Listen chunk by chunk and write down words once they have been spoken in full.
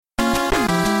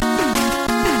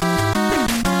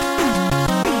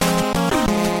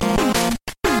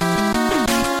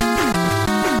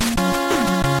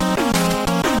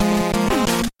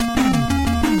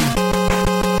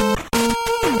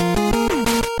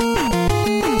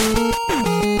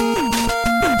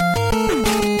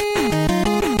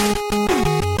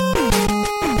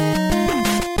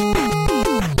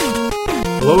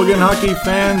hockey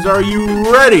fans, are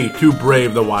you ready to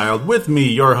brave the wild? With me,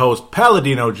 your host,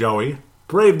 Paladino Joey.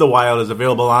 Brave the Wild is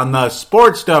available on the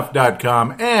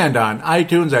sportstuff.com and on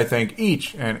iTunes. I thank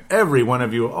each and every one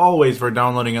of you always for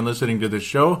downloading and listening to this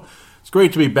show. It's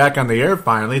great to be back on the air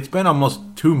finally. It's been almost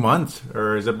 2 months,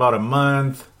 or is it about a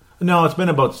month? No, it's been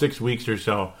about 6 weeks or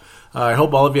so. I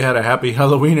hope all of you had a happy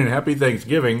Halloween and happy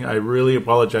Thanksgiving. I really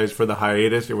apologize for the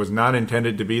hiatus. It was not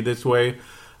intended to be this way.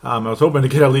 I was hoping to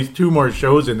get at least 2 more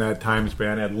shows in that time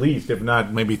span, at least, if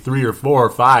not maybe 3 or 4 or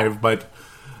 5, but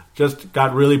just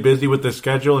got really busy with the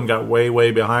schedule and got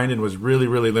way behind and was really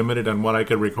limited on what I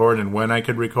could record and when I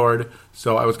could record.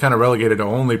 So I was kind of relegated to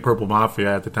only Purple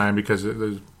Mafia at the time because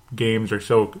the games are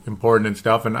so important and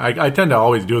stuff. And I tend to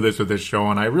always do this with this show,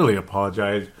 and I really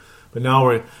apologize. But now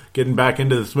we're getting back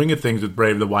into the swing of things with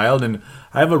Brave the Wild, and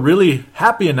I have a really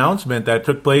happy announcement that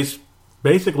took place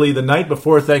basically the night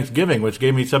before Thanksgiving, which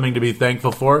gave me something to be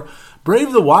thankful for.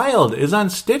 Brave the Wild is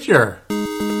on Stitcher.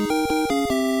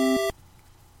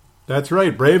 That's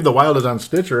right, Brave the Wild is on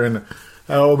Stitcher, and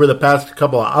over the past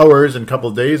couple of hours and couple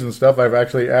of days and stuff, I've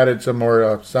actually added some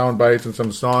more sound bites and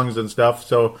some songs and stuff.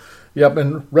 So, yep,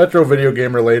 and retro video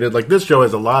game related. Like, this show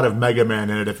has a lot of Mega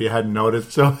Man in it, if you hadn't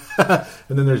noticed. So, and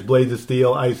then there's Blades of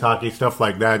Steel, ice hockey, stuff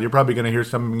like that. You're probably going to hear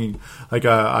something like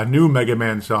a new Mega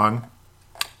Man song.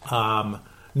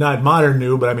 Not modern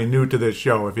new, but I mean new to this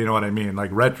show, if you know what I mean, like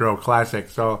retro classic.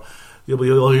 So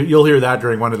you'll hear that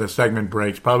during one of the segment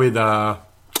breaks. Probably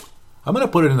I'm going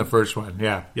to put it in the first one.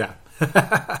 Yeah.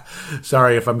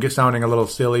 Sorry if I'm sounding a little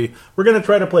silly. We're going to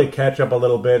try to play catch up a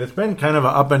little bit. It's been kind of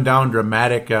an up and down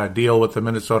dramatic deal with the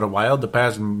Minnesota Wild the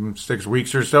past 6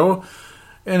 weeks or so.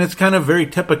 And it's kind of very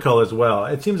typical as well.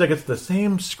 It seems like it's the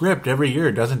same script every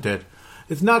year, doesn't it?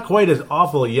 It's not quite as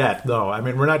awful yet, though. I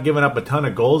mean, we're not giving up a ton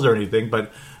of goals or anything,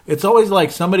 but it's always like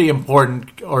somebody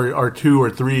important or 2 or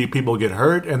 3 people get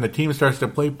hurt and the team starts to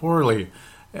play poorly.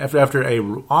 After a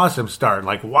awesome start,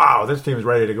 like, wow, this team's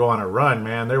ready to go on a run,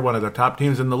 man. They're one of the top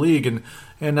teams in the league, and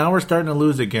now we're starting to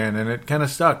lose again, and it kind of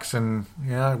sucks. And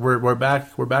yeah, we're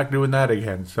back doing that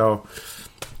again. So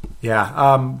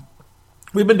yeah,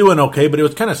 we've been doing okay, but it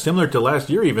was kind of similar to last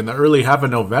year. Even the early half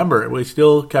of November, we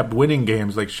still kept winning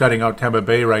games, like shutting out Tampa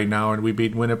Bay right now, and we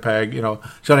beat Winnipeg.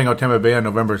 Shutting out Tampa Bay on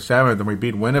November 7th, and we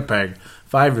beat Winnipeg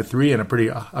 5-3 in a pretty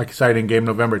exciting game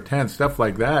November 10th, stuff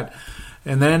like that,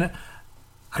 and then.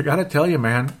 I gotta tell you,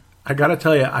 man.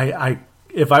 I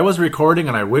if I was recording,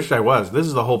 and I wish I was. This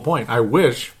is the whole point. I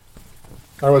wish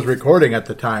I was recording at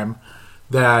the time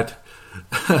that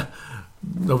Saturday,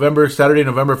 November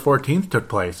 14th took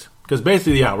place. Because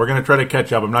basically, yeah, we're gonna try to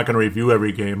catch up. I'm not gonna review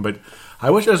every game, but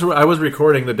I wish I was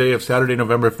recording the day of Saturday,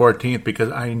 November 14th,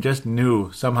 because I just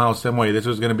knew somehow, some way, this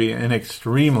was gonna be an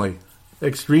extremely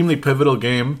pivotal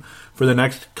game for the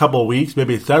next couple weeks,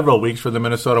 maybe several weeks for the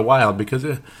Minnesota Wild, because.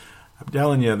 I'm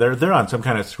telling you, they're on some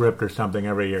kind of script or something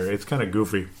every year. It's kind of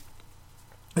goofy.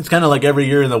 It's kind of like every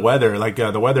year in the weather, like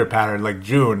the weather pattern, like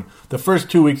June. The first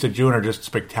 2 weeks of June are just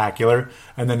spectacular,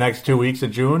 and the next 2 weeks of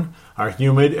June are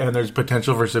humid, and there's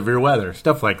potential for severe weather,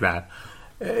 stuff like that.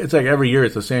 It's like every year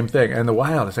it's the same thing. And the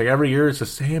Wild, it's like every year it's the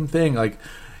same thing. Like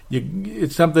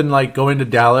it's something like going to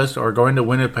Dallas or going to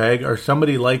Winnipeg or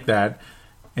somebody like that,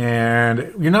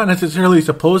 and you're not necessarily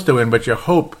supposed to win, but you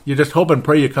just hope and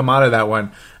pray you come out of that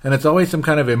one. And it's always some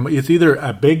kind of, it's either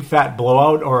a big fat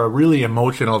blowout or a really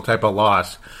emotional type of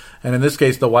loss. And in this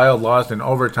case, the Wild lost in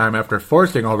overtime after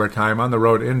forcing overtime on the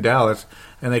road in Dallas,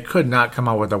 and they could not come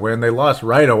out with a win. They lost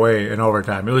right away in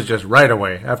overtime. It was just right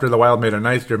away after the Wild made a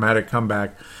nice dramatic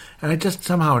comeback. And I just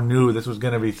somehow knew this was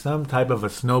going to be some type of a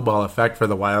snowball effect for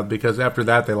the Wild, because after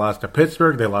that they lost to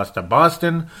Pittsburgh, they lost to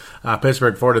Boston,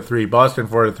 Pittsburgh 4-3, Boston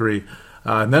 4-3,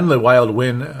 and then the Wild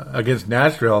win against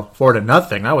Nashville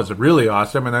 4-0. That was really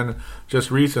awesome. And then just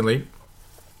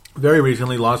very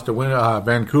recently, lost to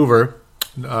Vancouver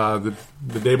the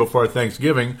day before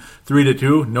Thanksgiving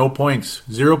 3-2, no points,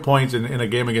 0 points in a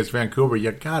game against Vancouver.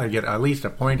 You got to get at least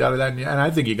a point out of that, and I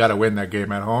think you got to win that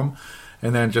game at home.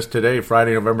 And then just today,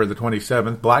 Friday, November the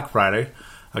 27th, Black Friday.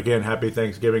 Again, happy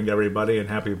Thanksgiving to everybody, and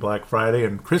happy Black Friday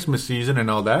and Christmas season and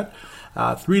all that.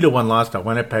 3-1 loss to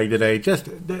Winnipeg today. Just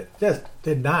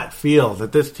did not feel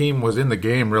that this team was in the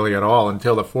game really at all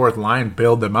until the fourth line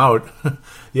bailed them out.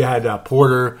 You had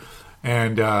Porter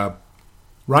and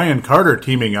Ryan Carter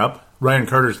teaming up. Ryan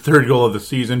Carter's third goal of the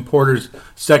season, Porter's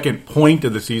second point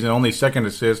of the season, only second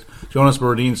assist, Jonas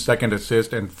Brodin's second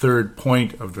assist, and third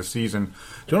point of the season.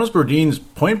 Jonas Brodin's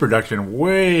point production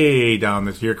way down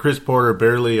this year. Chris Porter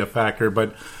barely a factor,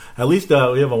 but at least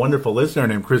we have a wonderful listener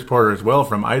named Chris Porter as well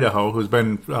from Idaho, who's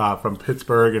been from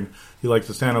Pittsburgh, and he likes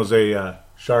the San Jose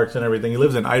Sharks and everything. He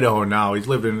lives in Idaho now. He's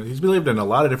lived in a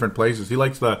lot of different places. He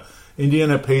likes the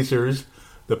Indiana Pacers,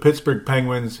 the Pittsburgh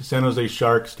Penguins, San Jose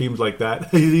Sharks, teams like that.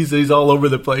 He's all over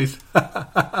the place.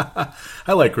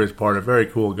 I like Chris Porter. Very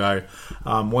cool guy.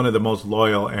 One of the most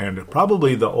loyal and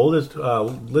probably the oldest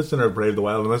listener of Brave the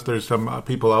Wild, unless there's some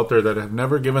people out there that have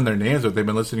never given their names, but they've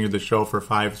been listening to the show for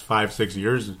 6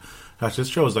 years. Gosh, this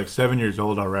show is like 7 years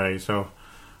old already. So,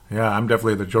 yeah, I'm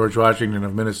definitely the George Washington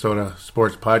of Minnesota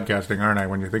sports podcasting, aren't I,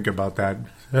 when you think about that?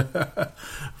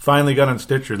 Finally got on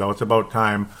Stitcher, though. It's about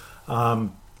time. I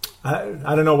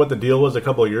don't know what the deal was a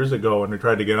couple of years ago when we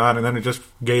tried to get on, and then it just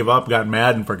gave up, got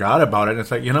mad, and forgot about it. And it's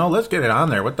like, let's get it on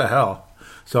there. What the hell?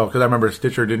 So, because I remember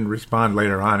Stitcher didn't respond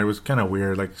later on. It was kind of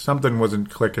weird. Like, something wasn't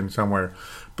clicking somewhere.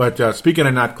 But speaking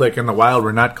of not clicking, the Wild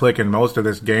were not clicking most of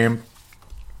this game.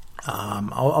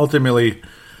 Ultimately,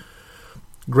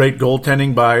 great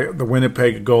goaltending by the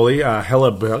Winnipeg goalie,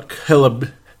 Hellebuck.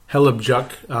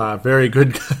 Very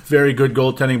good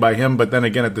goaltending by him. But then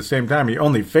again, at the same time, he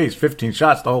only faced 15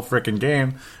 shots the whole freaking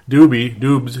game.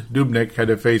 Dubnyk had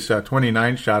to face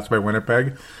 29 shots by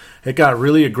Winnipeg. It got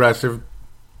really aggressive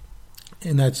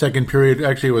in that second period.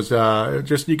 Actually, it was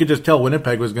you could just tell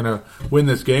Winnipeg was going to win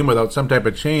this game without some type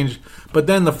of change. But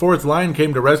then the fourth line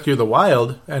came to rescue the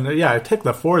Wild, and it took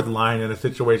the fourth line in a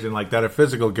situation like that, a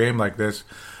physical game like this.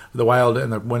 The Wild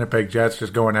and the Winnipeg Jets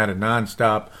just going at it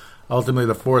nonstop. Ultimately,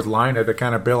 the fourth line had to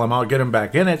kind of bail him out, get him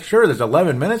back in it. Sure, there's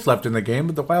 11 minutes left in the game,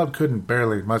 but the Wild couldn't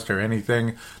barely muster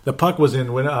anything. The puck was in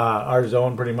our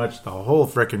zone pretty much the whole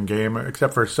frickin' game,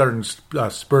 except for certain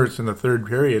spurts in the third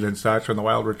period and such, when the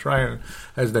Wild were trying,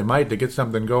 as they might, to get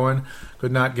something going.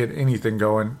 Could not get anything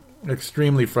going.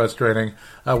 Extremely frustrating.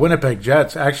 Winnipeg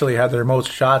Jets actually had their most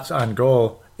shots on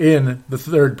goal in the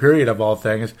third period of all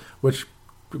things, which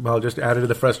just added to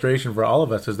the frustration for all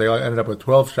of us, as they ended up with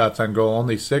 12 shots on goal,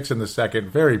 only 6 in the second.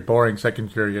 Very boring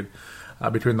second period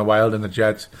between the Wild and the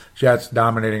Jets. Jets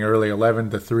dominating early,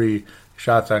 11-3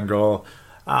 shots on goal.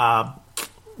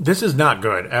 This is not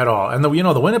good at all. And the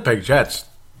Winnipeg Jets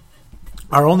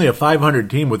are only a 500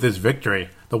 team with this victory.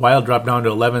 The Wild dropped down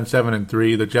to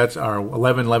 11-7-3. The Jets are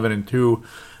 11-2.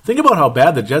 Think about how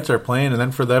bad the Jets are playing, and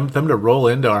then for them to roll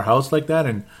into our house like that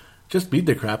and just beat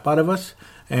the crap out of us.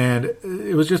 And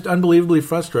it was just unbelievably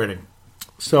frustrating.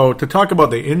 So to talk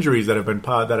about the injuries that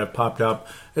have popped up,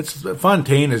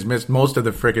 Fontaine has missed most of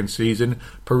the freaking season.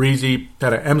 Parise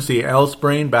had an MCL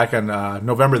sprain back on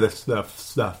November the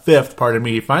 5th. Pardon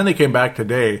me. He finally came back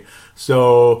today.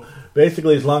 So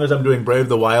basically, as long as I'm doing Brave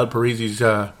the Wild,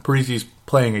 Parise's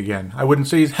playing again. I wouldn't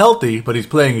say he's healthy, but he's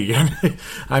playing again.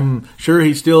 I'm sure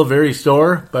he's still very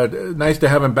sore, but nice to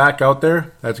have him back out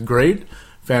there. That's great.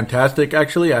 Fantastic,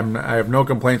 actually. I have no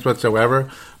complaints whatsoever.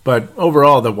 But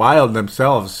overall, the Wild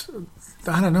themselves,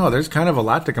 I don't know. There's kind of a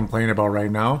lot to complain about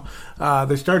right now.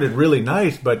 They started really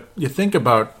nice, but you think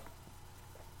about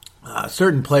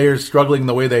certain players struggling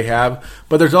the way they have.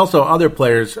 But there's also other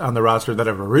players on the roster that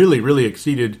have really, really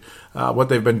exceeded what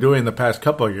they've been doing the past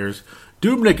couple of years.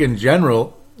 Dubnyk in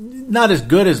general, not as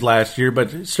good as last year,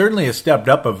 but certainly has stepped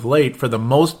up of late for the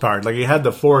most part. Like, he had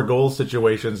the 4 goal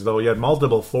situations, though. He had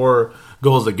multiple 4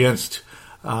 goals against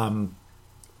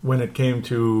when it came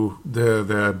to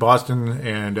the Boston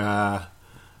and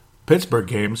Pittsburgh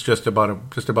games just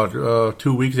about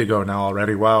 2 weeks ago now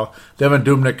already. Wow. Devan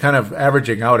Dubnyk kind of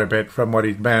averaging out a bit from what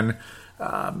he's been.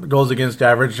 Goals against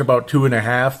average about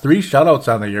 2.5, 3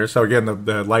 shutouts on the year. So again,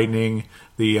 the Lightning,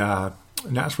 the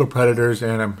Nashville Predators,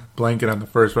 and I'm blanking on the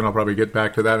first one. I'll probably get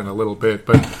back to that in a little bit.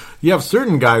 But you have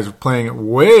certain guys playing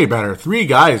way better. 3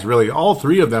 guys, really, all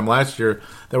 3 of them last year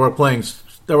that were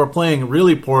playing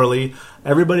really poorly.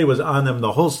 Everybody was on them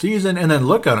the whole season, and then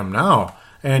look at them now.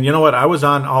 And you know what? I was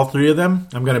on all 3 of them.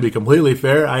 I'm going to be completely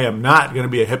fair. I am not going to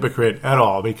be a hypocrite at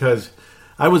all, because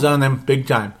I was on them big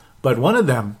time. But one of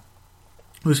them,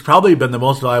 who's probably been the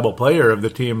most valuable player of the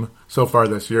team so far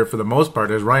this year for the most part,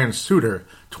 is Ryan Suter.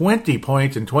 20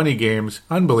 points in 20 games.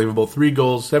 Unbelievable. 3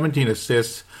 goals, 17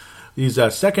 assists. He's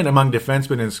second among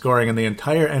defensemen in scoring in the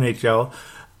entire NHL.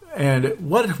 And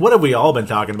what have we all been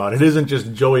talking about? It isn't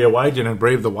just Joey Awajan and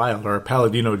Brave the Wild, or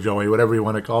Palladino Joey, whatever you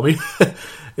want to call me.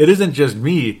 It isn't just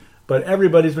me, but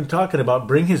everybody's been talking about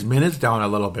bring his minutes down a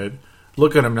little bit.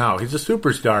 Look at him now. He's a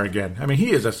superstar again. I mean,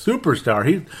 he is a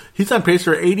superstar. He's on pace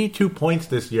for 82 points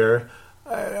this year.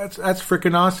 That's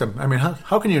freaking awesome. I mean,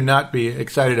 how can you not be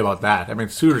excited about that? I mean,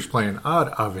 Suter's playing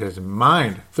out of his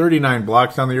mind. 39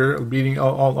 blocks on the year, beating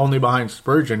only behind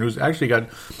Spurgeon, who's actually got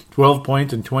 12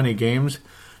 points in 20 games.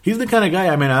 He's the kind of guy,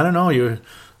 I mean, I don't know,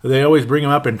 they always bring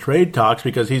him up in trade talks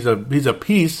because he's a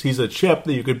piece, he's a chip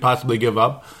that you could possibly give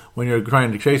up when you're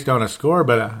trying to chase down a score,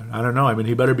 but I don't know. I mean,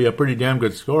 he better be a pretty damn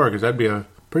good scorer, because that'd be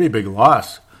pretty big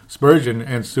loss. Spurgeon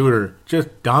and Suter,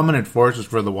 just dominant forces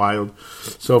for the Wild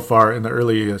so far in the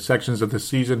early sections of the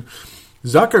season.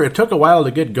 Zucker, it took a while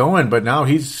to get going, but now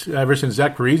ever since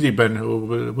Zach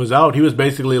Parise was out, he was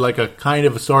basically like a kind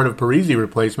of a sort of Parise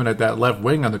replacement at that left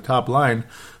wing on the top line,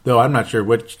 though I'm not sure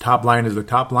which top line is the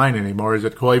top line anymore. Is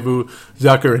it Koivu,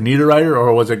 Zucker, and Niederreiter,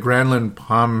 or was it Granlund,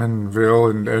 Pominville,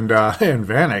 and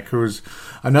Vanek, who's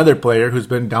another player who's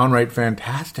been downright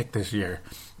fantastic this year?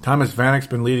 Thomas Vanek's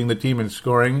been leading the team in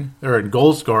scoring, or in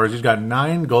goal scorers. He's got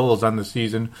 9 goals on the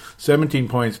season, 17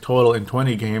 points total in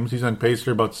 20 games. He's on pace for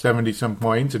about 70-some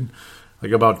points and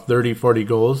like about 30, 40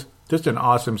 goals. Just an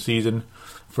awesome season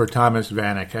for Thomas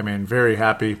Vanek. I mean, very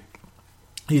happy.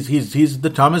 He's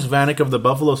the Thomas Vanek of the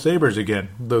Buffalo Sabres again,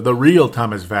 the real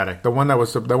Thomas Vanek, the one that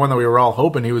we were all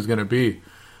hoping he was going to be.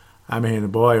 I mean,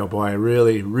 boy, oh boy,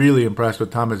 really, really impressed with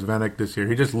Thomas Vanek this year.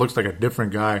 He just looks like a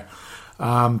different guy.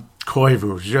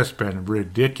 Koivu's just been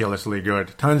ridiculously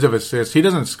good. Tons of assists. He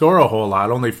doesn't score a whole lot,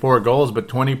 only 4 goals, but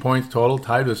 20 points total,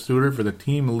 tied with Suter for the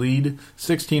team lead.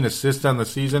 16 assists on the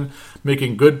season,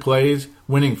 making good plays,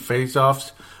 winning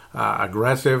faceoffs,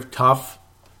 aggressive, tough.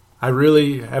 I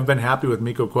really have been happy with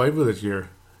Mikko Koivu this year,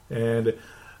 and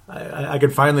I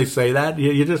can finally say that.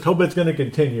 You just hope it's going to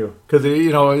continue, because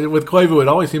with Koivu, it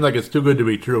always seemed like it's too good to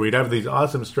be true. He'd have these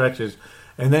awesome stretches,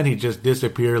 and then he'd just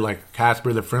disappear like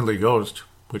Casper the Friendly Ghost,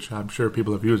 which I'm sure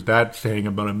people have used that saying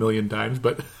about 1 million times,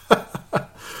 but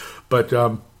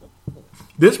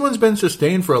this one's been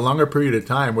sustained for a longer period of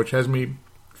time, which has me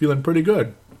feeling pretty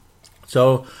good.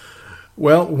 So,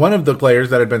 well, one of the players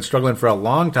that had been struggling for a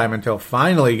long time until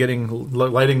finally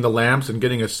lighting the lamps and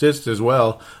getting assists as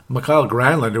well, Mikael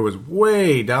Granlund, who was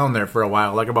way down there for a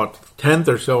while, like about 10th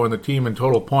or so in the team in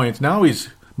total points. Now he's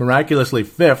miraculously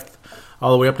 5th,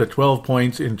 all the way up to 12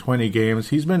 points in 20 games.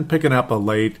 He's been picking up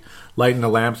lighting the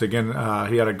lamps again.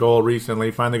 He had a goal recently,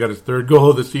 finally got his 3rd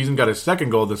goal of the season, got his 2nd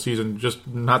goal of the season just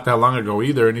not that long ago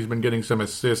either, and he's been getting some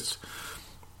assists,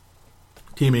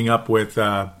 teaming up with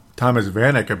Thomas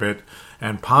Vanek a bit,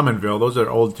 and Pominville. Those are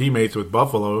old teammates with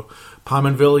Buffalo.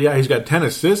 Pominville, yeah, he's got 10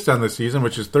 assists on the season,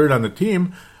 which is 3rd on the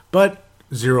team, but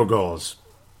 0 goals.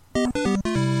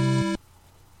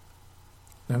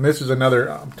 And this is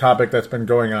another topic that's been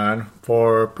going on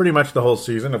for pretty much the whole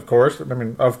season, of course. I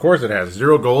mean, of course it has.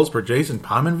 0 goals for Jason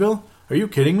Pominville? Are you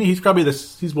kidding me? He's probably the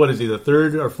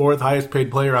 3rd or 4th highest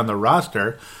paid player on the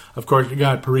roster. Of course, you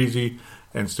got Parise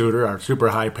and Suter are super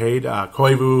high paid.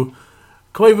 Koivu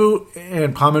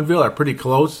and Pominville are pretty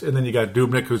close. And then you got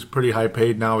Dubnyk, who's pretty high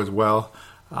paid now as well.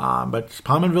 But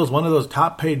Pominville's one of those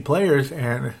top paid players,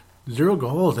 and 0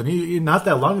 goals. And he not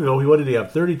that long ago, what did he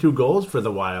have? 32 goals for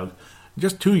the Wild.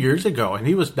 Just 2 years ago, and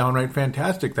he was downright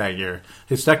fantastic that year.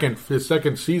 His second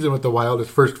season with the Wild, his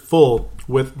first full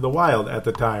with the Wild at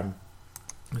the time.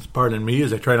 Pardon me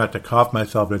as I try not to cough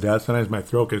myself to death. Sometimes my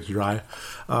throat gets dry.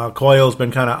 Coyle's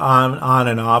been kind of on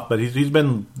and off, but he's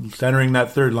been centering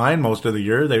that 3rd line most of the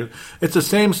year. It's the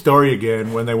same story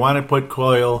again when they want to put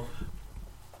Coyle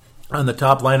on the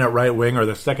top line at right wing or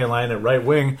the 2nd line at right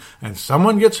wing, and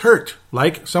someone gets hurt,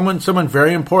 like someone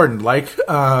very important, like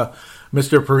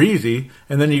Mr. Parise,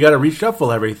 and then you got to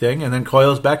reshuffle everything, and then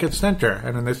Coyle's back at center.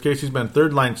 And in this case, he's been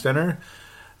 3rd line center.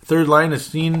 3rd line has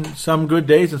seen some good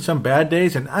days and some bad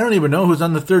days, and I don't even know who's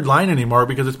on the 3rd line anymore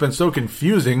because it's been so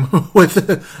confusing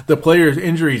with the players'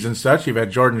 injuries and such. You've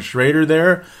had Jordan Schrader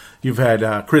there. You've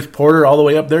had Chris Porter all the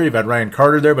way up there. You've had Ryan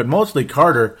Carter there, but mostly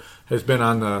Carter has been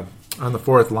on the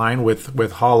 4th line with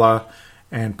Haula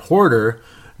and Porter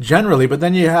generally, but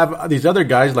then you have these other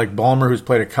guys like Ballmer, who's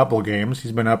played a couple games.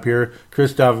 He's been up here.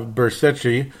 Christoph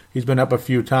Bersetchi, he's been up a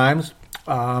few times.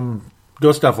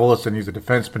 Gustav Olsson, he's a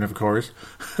defenseman, of course.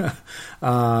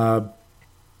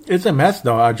 It's a mess,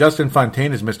 though. Justin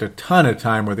Fontaine has missed a ton of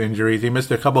time with injuries. He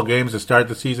missed a couple games to start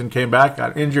the season, came back,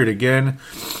 got injured again.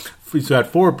 He had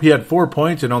 4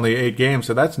 points in only 8 games,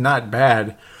 so that's not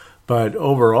bad. But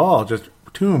overall, just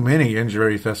too many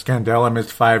injuries. Scandella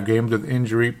missed 5 games with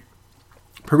injury.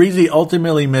 Parise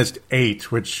ultimately missed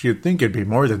 8, which you'd think it'd be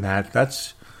more than that.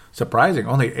 That's surprising.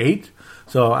 Only 8?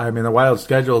 So, I mean, the Wild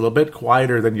schedule a little bit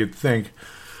quieter than you'd think.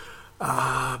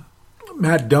 Matt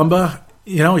Dumba,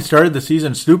 he started the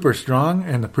season super strong,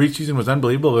 and the preseason was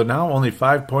unbelievable, but now only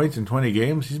 5 points in 20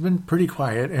 games. He's been pretty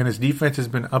quiet, and his defense has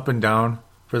been up and down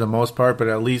for the most part, but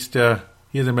at least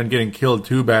he hasn't been getting killed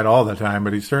too bad all the time,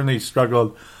 but he certainly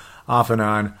struggled off and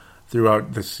on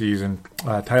throughout the season.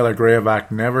 Tyler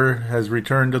Graovac never has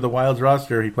returned to the Wild's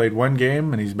roster. He played 1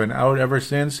 game, and he's been out ever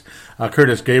since.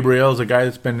 Curtis Gabriel is a guy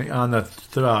that's been on the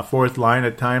 4th line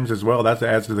at times as well. That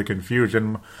adds to the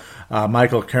confusion.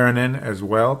 Michael Karanen as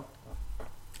well.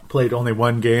 Played only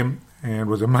 1 game, and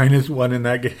was a -1 in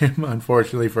that game,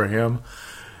 unfortunately for him.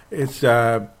 It's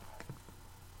been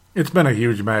a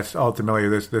huge mess, ultimately,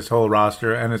 this whole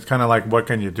roster, and it's kind of like, what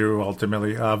can you do,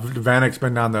 ultimately? Vanek's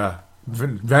been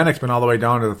all the way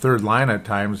down to the third line at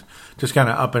times, just kind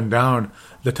of up and down.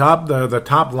 The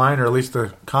top line, or at least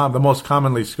the most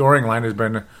commonly scoring line, has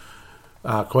been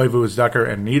Koivu, Zucker,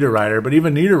 and Niederreiter. But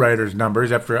even Niederreiter's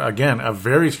numbers, after, again, a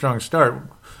very strong start,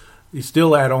 he's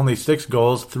still at only 6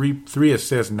 goals, 3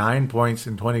 assists, 9 points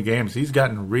in 20 games. He's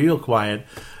gotten real quiet.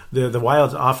 The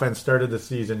Wild's offense started the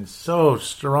season so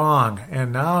strong,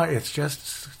 and now it's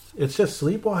just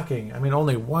sleepwalking. I mean,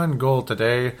 only 1 goal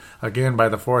today, again by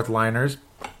the fourth liners,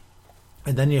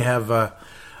 and then you have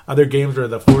other games where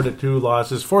the 4-2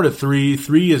 losses, 4-3.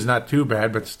 3 is not too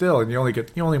bad, but still, and you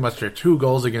only muster 2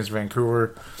 goals against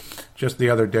Vancouver just the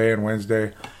other day on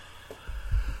Wednesday.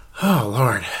 Oh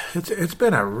Lord, it's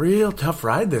been a real tough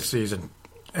ride this season,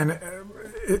 and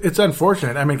it's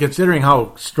unfortunate. I mean, considering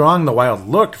how strong the Wild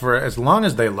looked for as long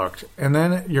as they looked, and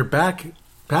then you're back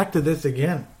to this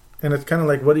again, and it's kind of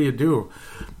like, what do you do?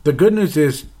 The good news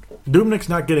is Dubnyk's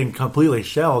not getting completely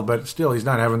shelled, but still, he's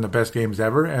not having the best games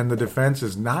ever, and the defense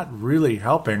is not really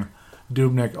helping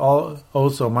Dubnyk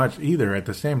so much either at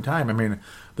the same time. I mean,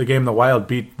 the game the Wild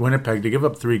beat Winnipeg, to give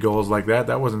up 3 goals like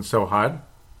that wasn't so hot.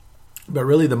 But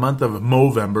really, the month of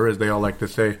Movember, as they all like to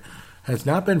say, has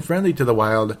not been friendly to the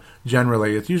Wild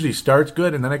generally. It usually starts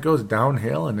good, and then it goes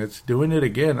downhill, and it's doing it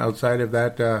again outside of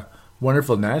that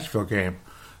wonderful Nashville game.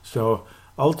 So,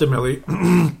 ultimately,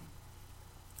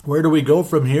 where do we go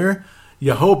from here?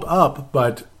 You hope up,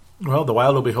 but, well, the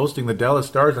Wild will be hosting the Dallas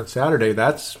Stars on Saturday.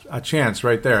 That's a chance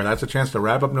right there. That's a chance to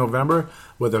wrap up November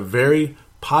with a very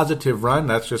positive run.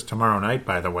 That's just tomorrow night,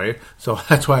 by the way. So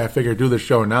that's why I figured do the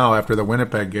show now after the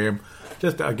Winnipeg game.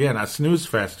 Just, again, a snooze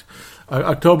fest.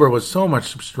 October was so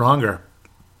much stronger.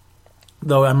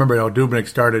 Though I remember how Dubnyk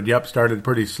started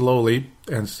pretty slowly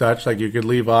and such. Like, you could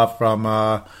leave off from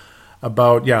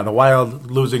the Wild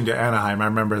losing to Anaheim. I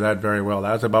remember that very well.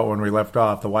 That was about when we left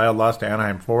off. The Wild lost to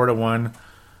Anaheim 4-1.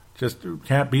 Just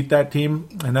can't beat that team.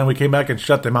 And then we came back and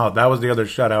shut them out. That was the other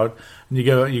shutout. And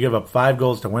you give up 5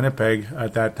 goals to Winnipeg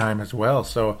at that time as well.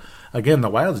 So, again, the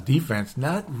Wild's defense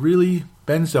not really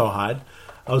been so hot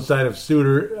outside of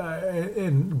Suter.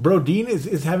 And Brodin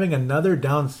is having another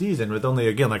down season with only,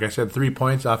 again, like I said, 3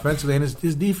 points offensively. And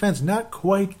his defense not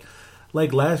quite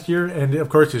like last year. And, of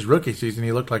course, his rookie season,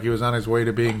 he looked like he was on his way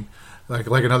to being like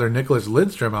another Nicholas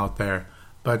Lidstrom out there.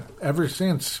 But ever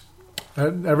since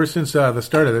the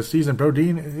start of this season,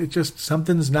 Brodin, it just,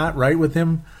 something's not right with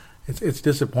him. It's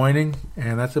disappointing,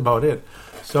 and that's about it.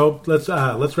 So let's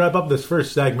wrap up this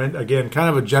first segment. Again, kind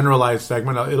of a generalized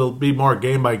segment. It'll be more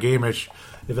game by game-ish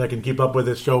if I can keep up with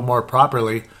this show more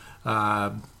properly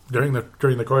during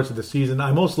the course of the season.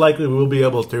 I most likely will be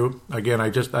able to. Again,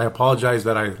 I apologize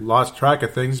that I lost track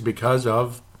of things because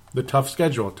of the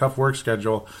tough work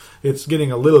schedule. It's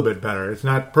getting a little bit better. It's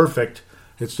not perfect.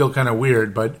 It's still kind of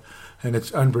weird, and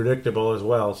it's unpredictable as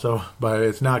well. So, but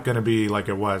it's not going to be like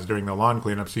it was during the lawn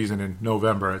cleanup season in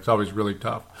November. It's always really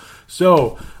tough.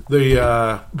 So,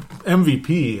 the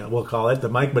MVP, we'll call it, the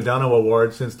Mike Modano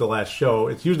Award since the last show.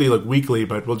 It's usually like weekly,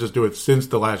 but we'll just do it since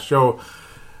the last show.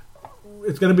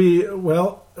 It's going to be,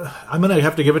 well, I'm going to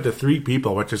have to give it to 3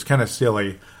 people, which is kind of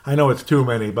silly. I know it's too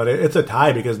many, but it's a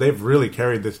tie because they've really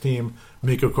carried this team.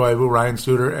 Mikko Koivu, Ryan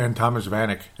Suter, and Thomas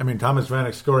Vanek. I mean, Thomas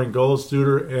Vanek scoring goals,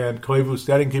 Suter and Koivu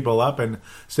setting people up and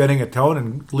setting a tone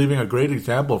and leaving a great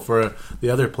example for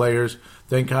the other players.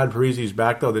 Thank God Parise's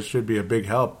back, though. This should be a big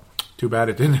help. Too bad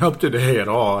it didn't help today at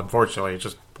all, unfortunately.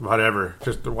 Just whatever.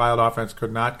 Just the Wild offense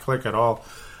could not click at all.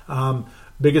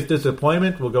 Biggest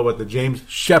disappointment, we'll go with the James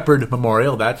Shepherd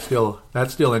Memorial. That's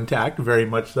still intact, very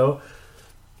much so.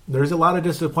 There's a lot of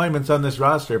disappointments on this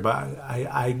roster, but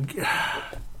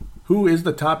who is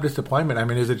the top disappointment? I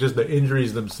mean, is it just the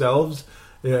injuries themselves?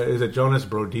 Is it Jonas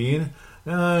Brodin?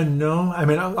 No. I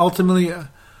mean, ultimately,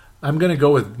 I'm going to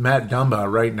go with Matt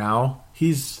Dumba right now.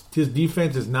 His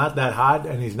defense is not that hot,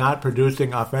 and he's not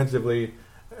producing offensively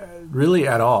really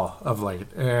at all of late.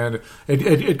 And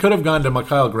it could have gone to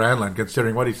Mikael Granlund,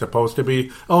 considering what he's supposed to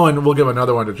be. Oh, and we'll give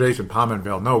another one to Jason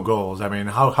Pominville. No goals. I mean,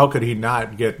 how could he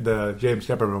not get the James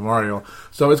Shepherd Memorial?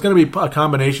 So it's going to be a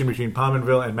combination between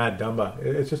Pominville and Matt Dumba.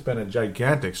 It's just been a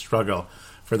gigantic struggle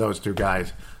for those 2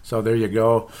 guys. So there you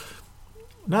go.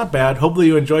 Not bad. Hopefully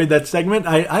you enjoyed that segment.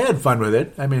 I had fun with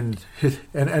it. I mean,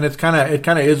 and it kind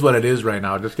of is what it is right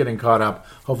now. Just getting caught up.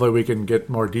 Hopefully we can get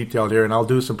more detailed here, and I'll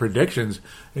do some predictions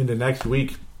into next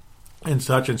week and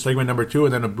such in segment number 2,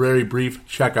 and then a very brief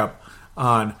checkup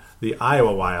on the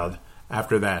Iowa Wild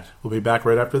after that. We'll be back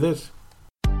right after this.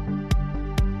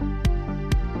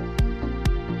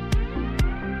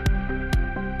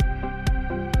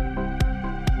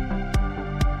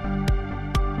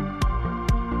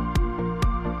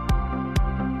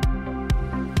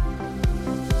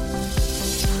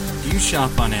 you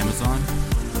shop on Amazon?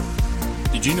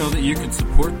 Did you know that you can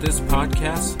support this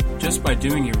podcast just by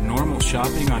doing your normal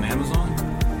shopping on Amazon?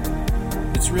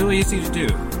 It's really easy to do.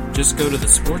 Just go to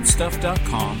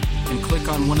thesportstuff.com and click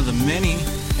on one of the many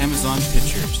Amazon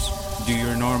pictures. Do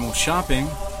your normal shopping,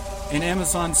 and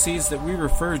Amazon sees that we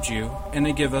referred you, and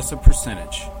they give us a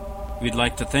percentage. We'd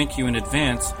like to thank you in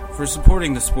advance for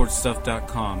supporting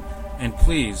thesportstuff.com, and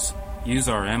please use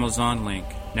our Amazon link.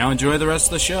 Now enjoy the rest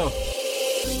of the show.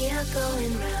 We are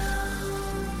going round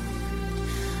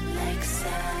like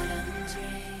Saturn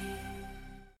dreams.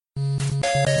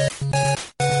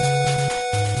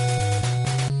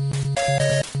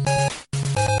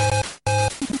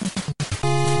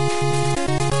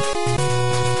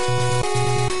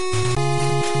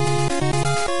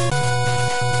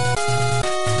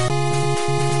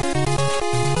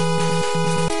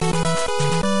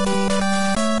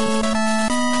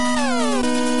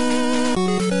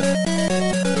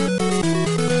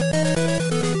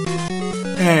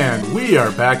 And we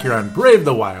are back here on Brave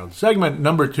the Wild, segment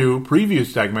number 2, preview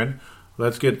segment.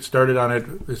 Let's get started on it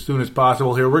as soon as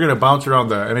possible here. We're going to bounce around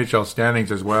the NHL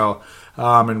standings as well.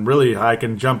 And really, I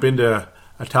can jump into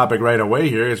a topic right away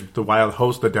here. Is the Wild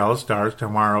host the Dallas Stars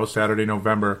tomorrow, Saturday,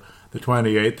 November the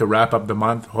 28th, to wrap up the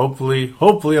month. Hopefully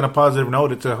on a positive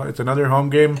note. It's another home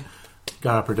game.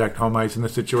 Gotta protect home ice in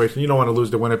this situation. You don't want to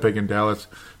lose to Winnipeg and Dallas,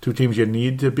 two teams you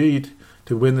need to beat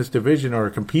to win this division or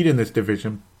compete in this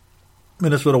division.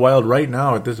 Minnesota Wild right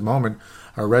now at this moment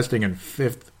are resting in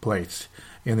 5th place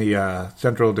in the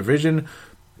Central Division.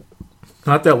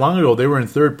 Not that long ago they were in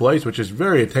 3rd place, which is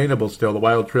very attainable still. The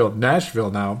Wild trailed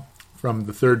Nashville now from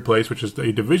the 3rd place, which is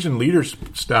a division leader's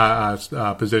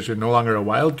position, no longer a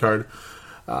wild card.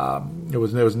 It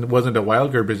wasn't a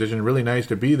wild card position. Really nice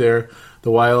to be there.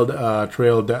 The Wild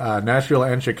trailed Nashville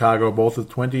and Chicago, both with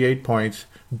 28 points.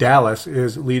 Dallas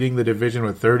is leading the division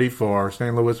with 34.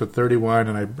 St. Louis with 31.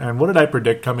 And what did I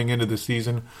predict coming into the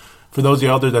season? For those of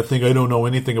you out there that think I don't know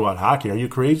anything about hockey, are you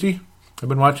crazy? I've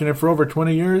been watching it for over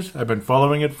 20 years. I've been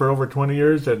following it for over 20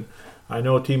 years, and I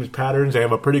know teams' patterns. I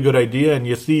have a pretty good idea, and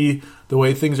you see the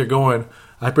way things are going.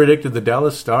 I predicted the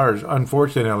Dallas Stars,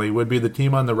 unfortunately, would be the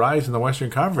team on the rise in the Western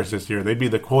Conference this year. They'd be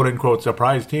the quote-unquote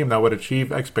surprise team that would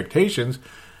achieve expectations.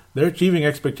 They're achieving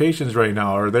expectations right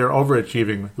now, or they're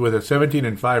overachieving with a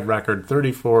 17-5 record,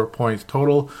 34 points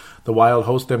total. The Wild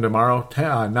host them tomorrow,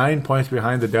 9 points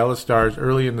behind the Dallas Stars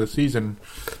early in the season.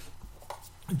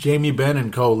 Jamie Benn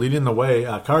and co. leading the way.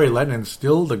 Kari Lehtonen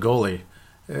still the goalie.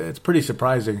 It's pretty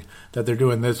surprising that they're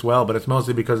doing this well, but it's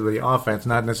mostly because of the offense,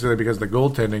 not necessarily because of the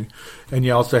goaltending. And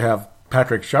you also have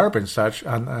Patrick Sharp and such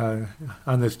on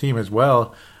this team as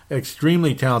well.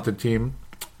 Extremely talented team.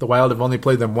 The Wild have only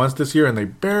played them once this year, and they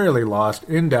barely lost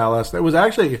in Dallas. It was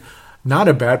actually not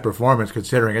a bad performance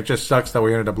considering. It just sucks that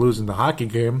we ended up losing the hockey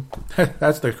game.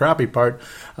 That's the crappy part.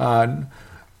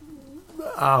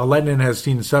 Lehtonen has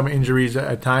seen some injuries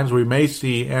at times. We may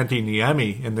see Antti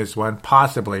Niemi in this one,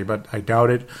 possibly, but I doubt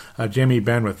it. Jamie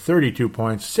Benn with 32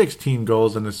 points, 16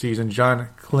 goals in the season. John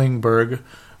Klingberg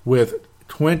with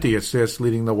 20 assists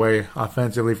leading the way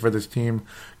offensively for this team.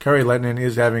 Kari Lehtonen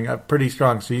is having a pretty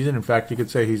strong season. In fact, you could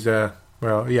say he's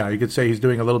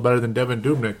doing a little better than Devan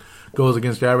Dubnyk. Goals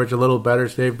against average a little better,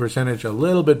 save percentage a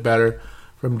little bit better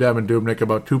from Devan Dubnyk,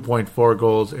 about 2.4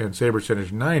 goals, and save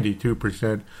percentage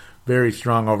 92%. Very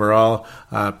strong overall.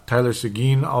 Tyler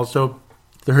Seguin also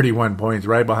 31 points,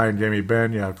 right behind Jamie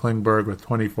Benn. You have Klingberg with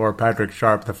 24. Patrick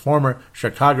Sharp, the former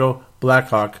Chicago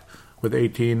Blackhawk, with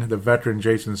 18. The veteran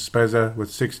Jason Spezza with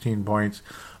 16 points.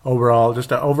 Overall,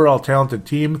 just an overall talented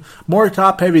team. More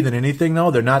top-heavy than anything,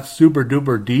 though. They're not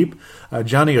super-duper deep.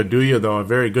 Johnny Oduya, though, a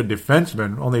very good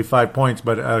defenseman. Only 5 points,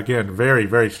 but again, very,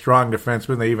 very strong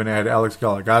defenseman. They even had Alex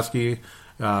Goligoski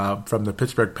from the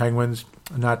Pittsburgh Penguins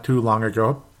not too long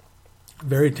ago.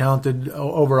 Very talented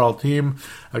overall team.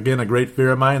 Again, a great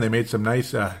fear of mine. They made some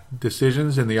nice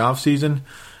decisions in the offseason.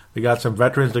 They got some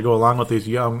veterans to go along with these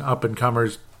young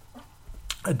up-and-comers.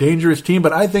 A dangerous team,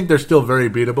 but I think they're still very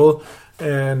beatable.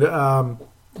 And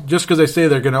just because they say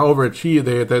they're going to overachieve,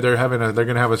 they're going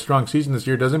to have a strong season this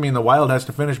year, doesn't mean the Wild has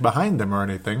to finish behind them or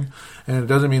anything. And it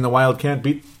doesn't mean the Wild can't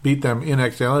beat them in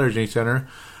Xcel Energy Center.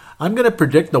 I'm going to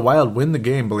predict the Wild win the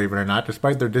game, believe it or not,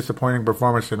 despite their disappointing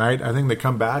performance tonight. I think they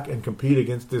come back and compete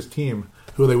against this team,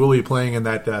 who they will be playing in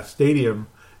that stadium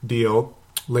deal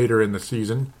later in the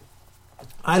season.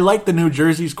 I like the new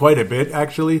jerseys quite a bit,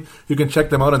 actually. You can check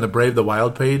them out on the Brave the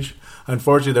Wild page.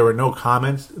 Unfortunately, there were no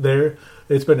comments there.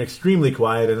 It's been extremely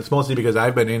quiet, and it's mostly because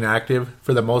I've been inactive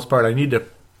for the most part. I need to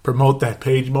promote that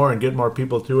page more and get more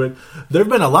people to it. There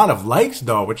have been a lot of likes,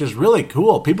 though, which is really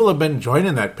cool. People have been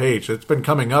joining that page. It's been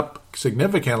coming up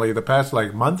significantly the past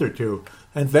month or two.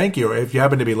 And thank you. If you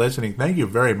happen to be listening, thank you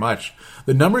very much.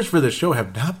 The numbers for this show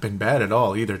have not been bad at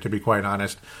all either, to be quite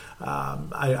honest.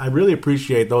 I really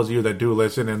appreciate those of you that do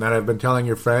listen and that have been telling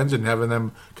your friends and having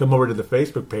them come over to the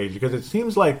Facebook page, because it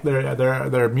seems like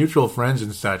they're mutual friends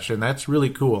and such, and that's really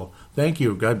cool. Thank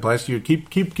you. God bless you. Keep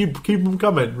them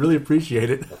coming. Really appreciate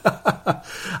it.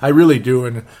 I really do.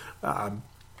 And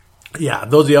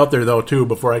those of you out there though too,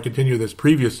 before I continue this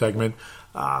previous segment,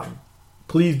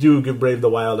 please do give Brave the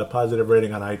Wild a positive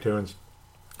rating on iTunes.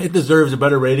 It deserves a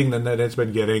better rating than that it's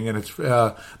been getting, and it's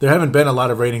there haven't been a lot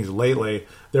of ratings lately.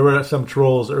 There were some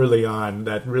trolls early on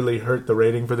that really hurt the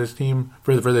rating for this team,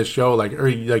 for this show, like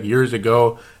years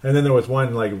ago. And then there was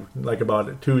one like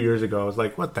about 2 years ago. It was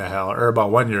like, what the hell? Or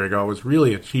about 1 year ago. It was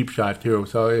really a cheap shot too.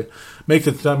 So it makes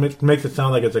it sound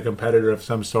like it's a competitor of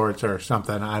some sorts or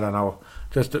something. I don't know.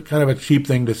 Just kind of a cheap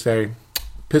thing to say.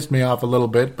 Pissed me off a little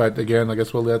bit, but again, I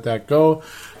guess we'll let that go.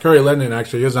 Curry Lennon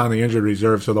actually is on the injured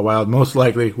reserve, so the Wild most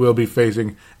likely will be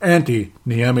facing Antti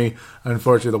Niemi.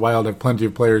 Unfortunately, the Wild have plenty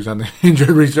of players on the injured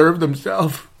reserve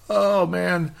themselves. Oh,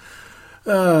 man.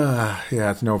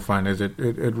 It's no fun, is it?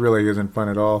 It really isn't fun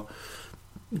at all.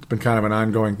 It's been kind of an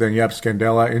ongoing thing. Yep,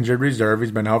 Scandella, injured reserve.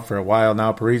 He's been out for a while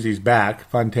now. Parise's back.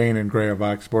 Fontaine and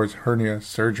Grayovac sports hernia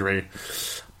surgery.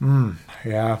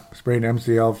 Sprained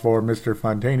MCL for Mr.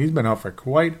 Fontaine. He's been out for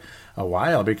quite a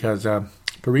while because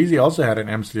Parise also had an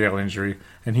MCL injury,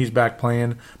 and he's back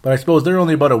playing. But I suppose they're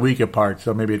only about a week apart,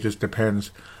 so maybe it just depends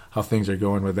how things are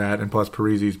going with that. And plus,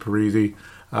 Parise's Parise.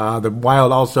 The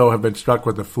Wild also have been struck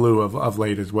with the flu of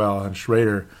late as well, and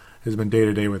Schrader has been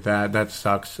day-to-day with that. That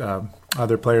sucks.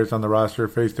 Other players on the roster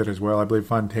faced it as well. I believe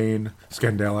Fontaine,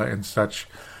 Scandella, and such.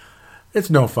 It's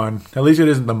no fun. At least it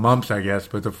isn't the mumps, I guess,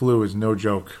 but the flu is no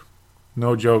joke.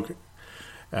 No joke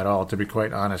at all, to be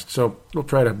quite honest. So we'll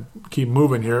try to keep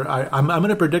moving here. I'm going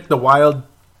to predict the Wild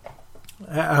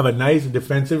have a nice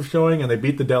defensive showing, and they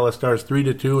beat the Dallas Stars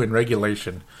 3-2 in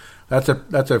regulation. That's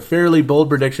a fairly bold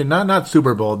prediction. Not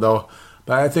super bold though,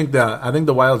 but I think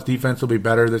the Wild's defense will be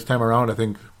better this time around. I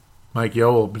think Mike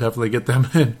Yeo will definitely get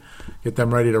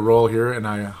them ready to roll here, and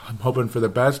I'm hoping for the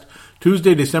best.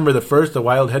 Tuesday, December the 1st, the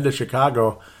Wild head to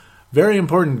Chicago. Very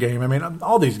important game. I mean,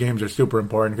 all these games are super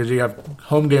important because you have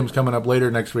home games coming up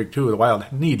later next week, too. The Wild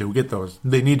need to get those.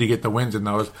 They need to get the wins in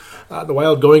those. The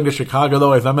Wild going to Chicago,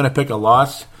 though, if I'm going to pick a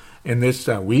loss in this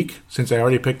week, since I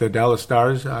already picked the Dallas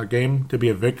Stars game to be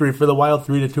a victory for the Wild,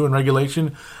 3-2 in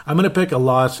regulation, I'm going to pick a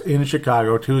loss in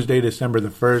Chicago, Tuesday, December the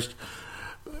 1st.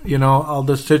 You know, all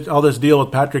this deal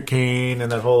with Patrick Kane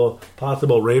and that whole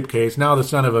possible rape case. Now the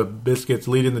son of a biscuit's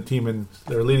leading the team, and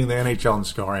they're leading the NHL in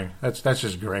scoring. That's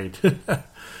just great.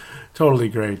 Totally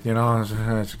great. You know,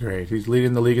 that's great. He's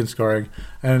leading the league in scoring,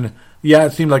 and yeah,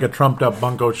 it seemed like a trumped up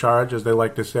bunko charge, as they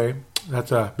like to say.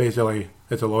 That's basically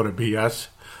it's a load of BS.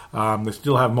 They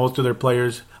still have most of their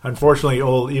players. Unfortunately,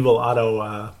 old evil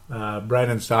Otto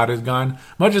Brandon Saad is gone.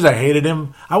 Much as I hated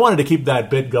him, I wanted to keep that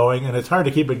bit going, and it's hard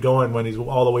to keep it going when he's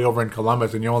all the way over in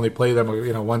Columbus and you only play them,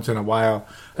 once in a while.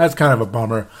 That's kind of a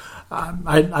bummer.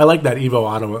 I like that evil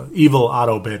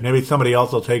Otto bit. Maybe somebody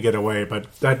else will take it away,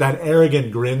 but that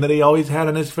arrogant grin that he always had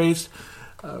on his face.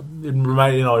 It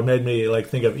made me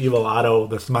think of Evil Otto,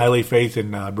 the smiley face in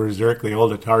Berserk, the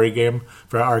old Atari game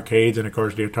for arcades, and of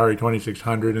course the Atari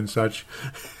 2600 and such.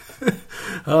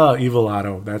 Oh, Evil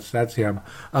Otto, that's him.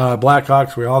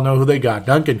 Blackhawks, we all know who they got: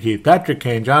 Duncan Keith, Patrick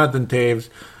Kane, Jonathan Toews,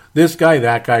 this guy,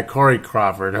 that guy, Corey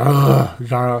Crawford,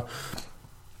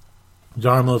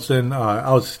 Jarmelson,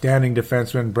 outstanding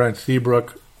defenseman Brent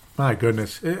Seabrook. My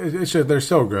goodness, it's just, they're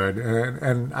so good,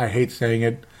 and I hate saying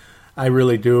it. I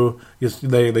really do.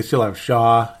 They still have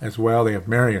Shaw as well. They have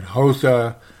Marian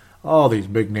Hossa, all these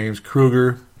big names.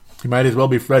 Kruger. He might as well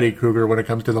be Freddie Kruger when it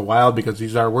comes to the Wild because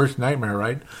he's our worst nightmare,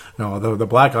 right? No, the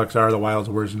Blackhawks are the Wild's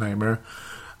worst nightmare.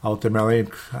 Ultimately,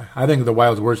 I think the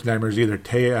Wild's worst nightmare is either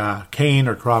Kane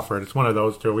or Crawford. It's one of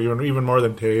those two, even more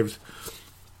than Toews.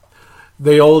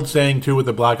 The old saying, too, with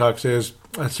the Blackhawks is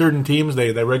certain teams,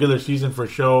 they regular season for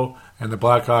show and the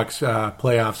Blackhawks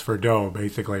playoffs for dough,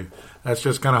 basically. That's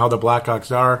just kind of how the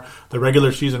Blackhawks are. The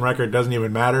regular season record doesn't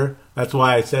even matter. That's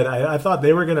why I said I thought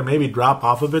they were going to maybe drop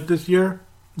off of it this year.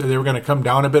 That they were going to come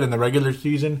down a bit in the regular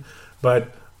season.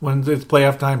 But when it's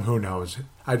playoff time, who knows?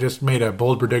 I just made a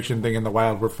bold prediction thinking the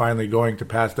Wild were finally going to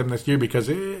pass them this year because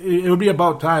it would be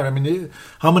about time. I mean,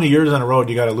 how many years in a row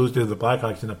do you got to lose to the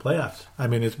Blackhawks in the playoffs? I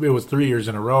mean, it was 3 years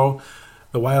in a row.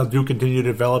 The Wild do continue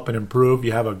to develop and improve.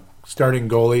 You have a starting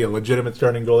goalie, a legitimate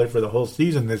starting goalie for the whole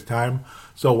season this time.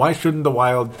 So why shouldn't the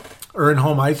Wild earn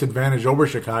home ice advantage over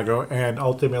Chicago and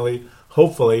ultimately,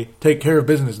 hopefully, take care of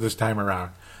business this time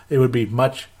around. It would be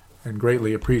much and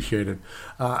greatly appreciated.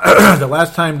 The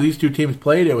last time these two teams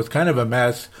played, it was kind of a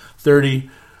mess. October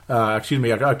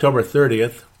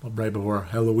 30th, right before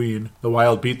Halloween, the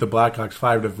Wild beat the Blackhawks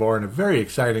 5-4 in a very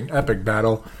exciting, epic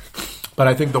battle. But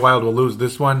I think the Wild will lose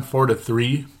this one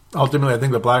 4-3. Ultimately, I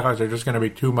think the Blackhawks are just going to be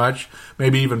too much.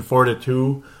 Maybe even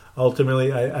 4-2.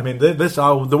 Ultimately, I mean,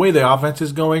 the way the offense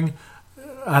is going,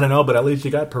 I don't know, but at least you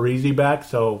got Parise back.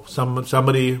 So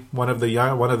one of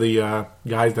the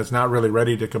guys that's not really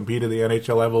ready to compete at the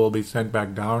NHL level will be sent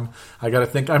back down. I got to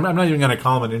think. I'm not even going to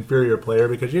call him an inferior player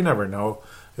because you never know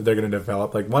if they're going to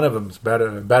develop. Like one of them's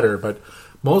better, but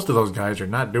most of those guys are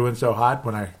not doing so hot.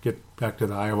 When I get back to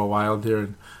the Iowa Wild here,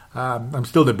 and I'm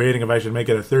still debating if I should make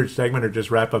it a third segment or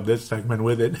just wrap up this segment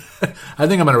with it. I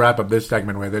think I'm going to wrap up this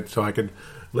segment with it so I could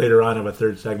later on have a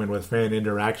third segment with fan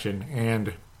interaction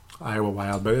and Iowa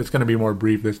Wild, but it's going to be more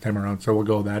brief this time around, so we'll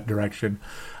go that direction.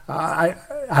 I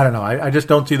don't know. I just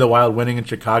don't see the Wild winning in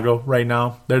Chicago right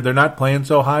now. They're not playing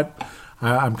so hot.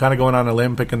 I'm kind of going on a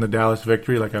limb picking the Dallas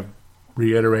victory, like I've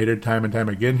reiterated time and time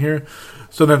again here.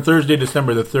 So then Thursday,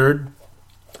 December the 3rd,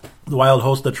 the Wild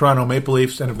host the Toronto Maple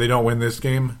Leafs, and if they don't win this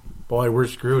game, boy, we're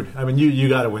screwed. I mean, you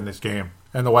got to win this game,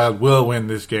 and the Wild will win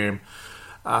this game.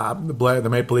 The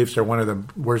Maple Leafs are one of the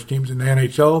worst teams in the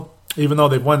NHL. Even though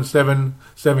they've won seven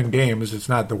games, it's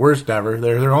not the worst ever.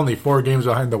 They're only 4 games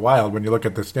behind the Wild when you look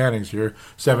at the standings here.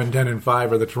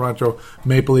 7-10-5 are the Toronto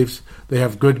Maple Leafs. They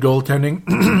have good goaltending,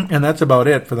 and that's about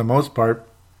it for the most part.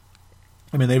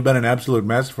 I mean, they've been an absolute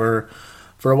mess for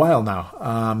a while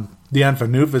now. Dion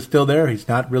Phaneuf is still there. He's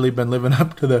not really been living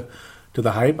up to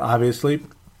the hype, obviously.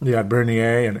 You got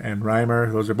Bernier and Reimer.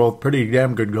 Those are both pretty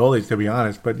damn good goalies, to be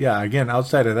honest. But, yeah, again,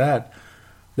 outside of that,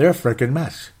 they're a freaking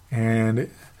mess. And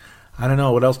I don't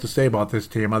know what else to say about this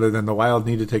team other than the Wild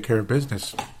need to take care of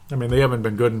business. I mean, they haven't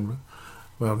been good.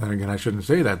 Well, then again, I shouldn't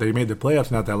say that. They made the playoffs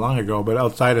not that long ago, but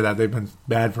outside of that, they've been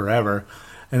bad forever.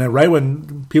 And then right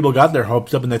when people got their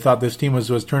hopes up and they thought this team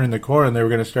was turning the corner and they were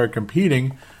going to start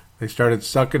competing, they started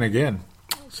sucking again.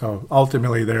 So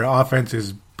ultimately, their offense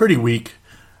is pretty weak.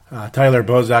 Tyler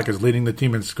Bozak is leading the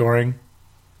team in scoring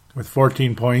with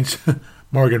 14 points.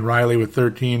 Morgan Riley with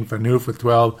 13, Phaneuf with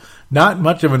 12. Not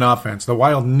much of an offense. The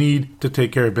Wild need to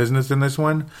take care of business in this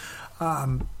one.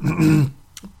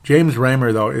 James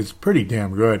Reimer, though, is pretty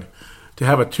damn good. To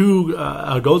have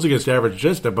a goals against average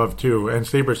just above 2 and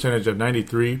save percentage of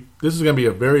 93, this is going to be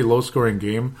a very low-scoring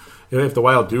game. If the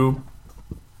Wild do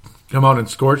come out and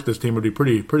scorch, this team would be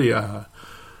pretty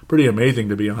amazing,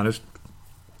 to be honest.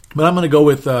 But I'm going to go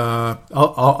with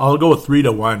I'll go with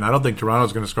 3-1. I don't think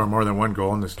Toronto's going to score more than 1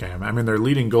 goal in this game. I mean, their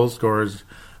leading goal scorers,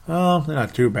 they're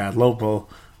not too bad. Local,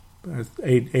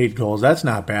 8 goals. That's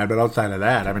not bad. But outside of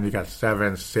that, I mean, you got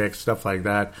 7, 6, stuff like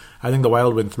that. I think the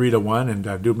Wild win 3-1, and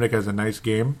Dubnyk has a nice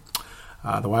game.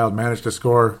 The Wild managed to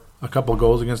score a couple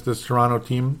goals against this Toronto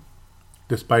team,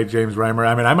 despite James Reimer.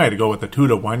 I mean, I might go with a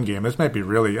 2-1 game. This might be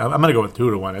really. I'm going to go with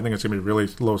 2-1. I think it's going to be really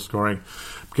low scoring.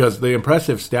 Because the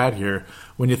impressive stat here,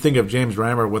 when you think of James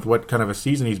Reimer with what kind of a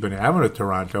season he's been having with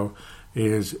Toronto,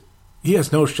 is he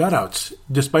has no shutouts,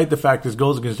 despite the fact his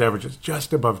goals against average is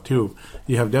just above 2.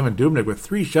 You have Devan Dubnyk with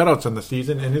 3 shutouts on the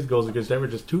season, and his goals against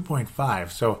average is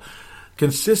 2.5. So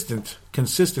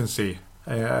consistency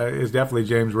is definitely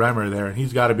James Reimer there, and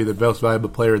he's got to be the best valuable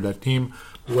player of that team.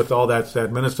 With all that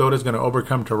said, Minnesota is going to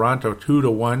overcome Toronto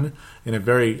 2-1 in a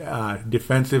very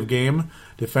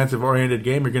defensive-oriented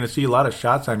game. You're going to see a lot of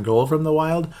shots on goal from the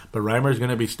Wild, but Reimer is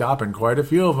going to be stopping quite a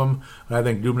few of them. And I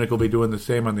think Dubnyk will be doing the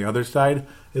same on the other side.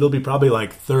 It'll be probably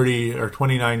like 30 or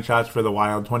 29 shots for the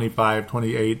Wild, 25,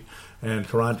 28, and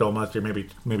Toronto must be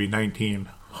maybe 19.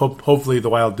 Hopefully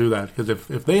the Wild do that, because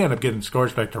if they end up getting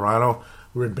scorched by Toronto,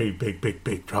 we're in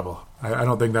big trouble. I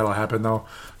don't think that'll happen, though.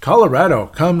 Colorado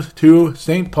comes to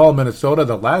St. Paul, Minnesota.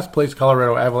 The last place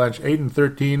Colorado Avalanche,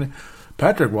 8-13.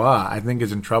 Patrick Roy, I think,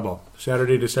 is in trouble.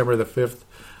 Saturday, December the 5th.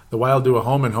 The Wild do a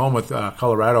home-and-home with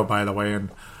Colorado, by the way, and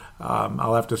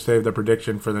I'll have to save the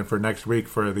prediction for next week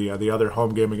for the other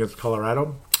home game against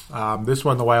Colorado. This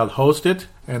one, the Wild host it,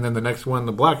 and then the next one,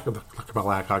 the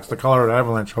Blackhawks, the Colorado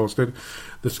Avalanche hosted.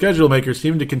 The schedule makers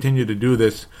seem to continue to do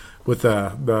this with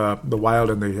the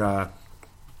Wild and the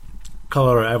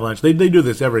Colorado Avalanche. They do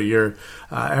this every year.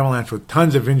 Avalanche with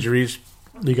tons of injuries.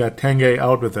 You got Tanguay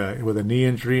out with a knee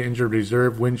injury, injured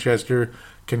reserve. Winchester,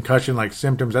 concussion-like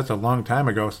symptoms. That's a long time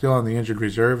ago. Still on the injured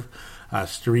reserve.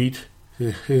 Street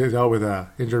is out with a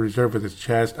injured reserve with his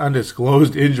chest.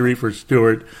 Undisclosed injury for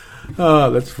Stewart. Oh,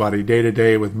 that's funny.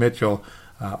 Day-to-day with Mitchell.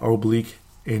 Oblique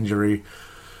injury.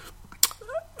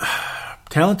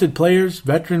 talented players,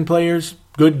 veteran players,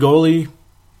 good goalie,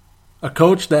 a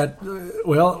coach that,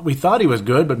 we thought he was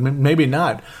good, but maybe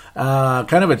not.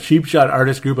 Kind of a cheap shot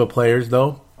artist group of players,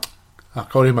 though.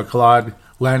 Cody McLeod,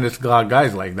 Landeskog,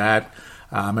 guys like that.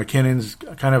 McKinnon's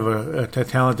kind of a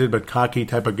talented but cocky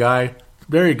type of guy.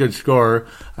 Very good scorer.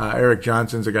 Eric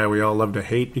Johnson's a guy we all love to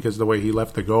hate because of the way he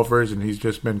left the Gophers, and he's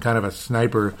just been kind of a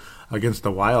sniper against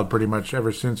the Wild pretty much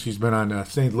ever since he's been on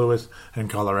St. Louis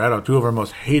and Colorado, two of our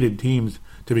most hated teams,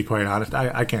 to be quite honest.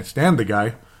 I can't stand the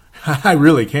guy. I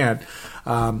really can't.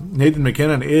 Nathan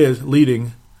McKinnon is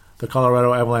leading the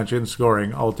Colorado Avalanche in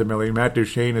scoring, ultimately. Matt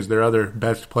Duchene is their other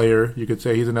best player. You could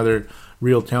say he's another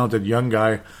real talented young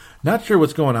guy. Not sure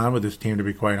what's going on with this team, to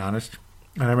be quite honest.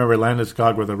 And I remember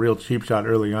Landeskog with a real cheap shot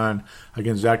early on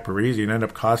against Zach Parise and ended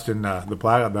up costing the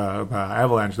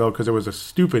Avalanche, though, because it was a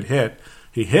stupid hit.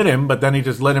 He hit him, but then he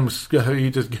just let him.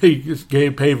 He just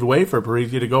paved way for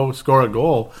Parise to go score a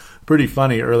goal. Pretty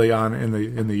funny early on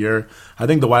in the year. I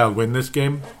think the Wild win this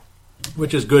game,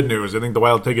 which is good news. I think the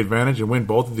Wild take advantage and win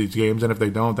both of these games, and if they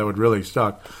don't, that would really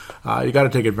suck. You got to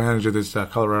take advantage of this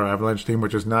Colorado Avalanche team,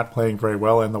 which is not playing very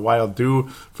well, and the Wild do,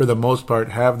 for the most part,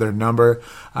 have their number.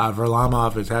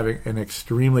 Varlamov is having an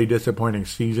extremely disappointing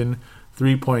season.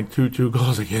 3.22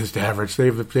 goals against average,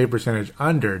 save percentage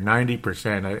under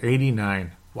 90% at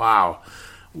 89.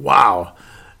 Wow.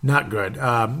 Not good.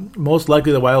 Most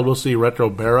likely the Wild will see Retro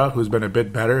Berra, who's been a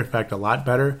bit better, in fact, a lot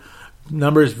better.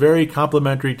 Numbers very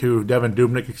complimentary to Devan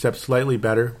Dubnyk, except slightly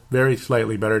better. Very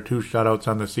slightly better. 2 shutouts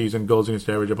on the season. Goals against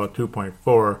average about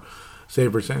 2.4.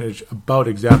 Save percentage about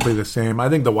exactly the same. I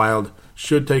think the Wild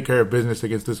should take care of business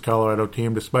against this Colorado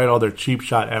team, despite all their cheap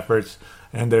shot efforts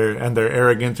and their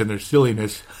arrogance and their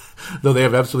silliness, though they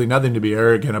have absolutely nothing to be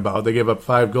arrogant about. They gave up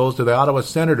 5 goals to the Ottawa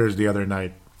Senators the other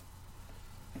night.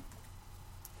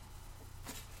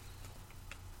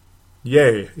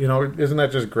 Yay. Isn't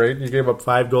that just great? You gave up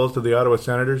 5 goals to the Ottawa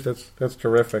Senators. That's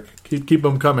terrific. Keep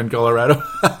them coming, Colorado.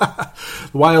 The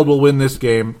Wild will win this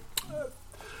game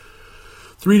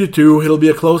 3-2. It'll be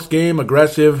a close game,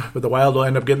 aggressive, but the Wild will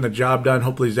end up getting the job done.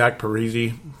 Hopefully Zach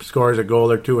Parise scores a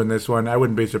goal or 2 in this one. I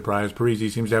wouldn't be surprised.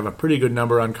 Parise seems to have a pretty good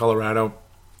number on Colorado.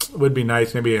 It would be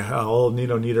nice. Maybe a old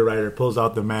Nino Niederreiter pulls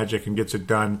out the magic and gets it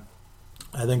done.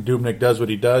 I think Dubnyk does what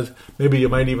he does. Maybe you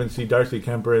might even see Darcy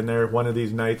Kemper in there one of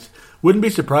these nights. Wouldn't be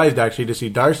surprised, actually, to see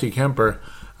Darcy Kemper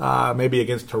maybe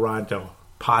against Toronto.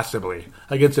 Possibly.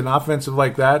 Against an offensive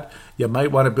like that, you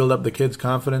might want to build up the kid's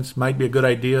confidence. Might be a good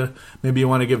idea. Maybe you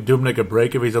want to give Dubnyk a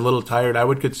break if he's a little tired. I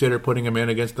would consider putting him in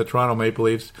against the Toronto Maple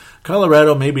Leafs.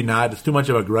 Colorado, maybe not. It's too much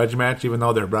of a grudge match, even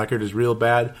though their record is real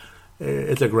bad.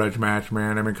 It's a grudge match,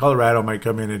 man. I mean, Colorado might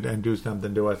come in and do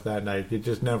something to us that night. You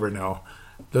just never know.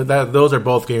 Those are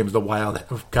both games the Wild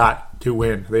have got to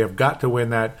win. They have got to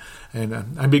win that. And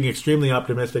I'm being extremely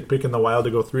optimistic, picking the Wild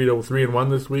to go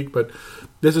 3-1 this week. But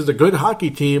this is a good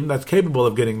hockey team that's capable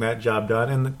of getting that job done.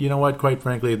 And you know what? Quite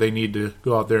frankly, they need to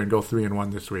go out there and go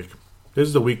 3-1 this week. This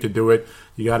is the week to do it.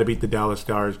 You got to beat the Dallas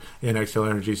Stars in Xcel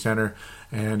Energy Center.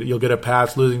 And you'll get a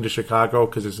pass losing to Chicago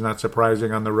because it's not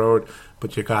surprising on the road.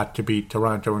 But you got to beat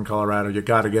Toronto and Colorado. You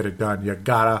got to get it done. You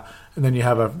gotta. And then you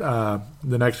have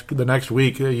the next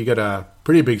week. You get a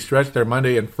pretty big stretch there,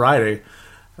 Monday and Friday.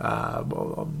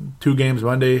 2 games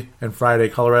Monday and Friday,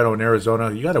 Colorado and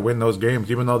Arizona. You got to win those games,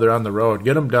 even though they're on the road.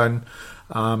 Get them done.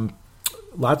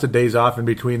 Lots of days off in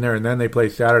between there, and then they play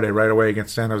Saturday right away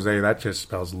against San Jose. That just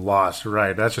spells loss,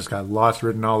 right? That's just got loss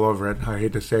written all over it. I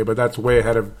hate to say, but that's way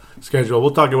ahead of schedule.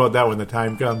 We'll talk about that when the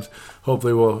time comes.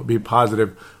 Hopefully we'll be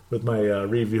positive with my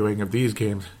reviewing of these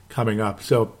games coming up.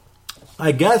 So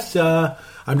I guess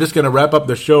I'm just going to wrap up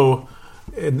the show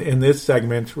in this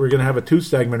segment. We're going to have a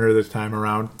 2-segmenter this time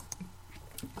around.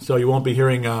 So you won't be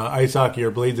hearing Ice Hockey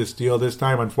or Blades of Steel this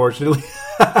time, unfortunately.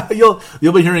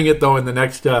 You'll be hearing it, though, in the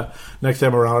next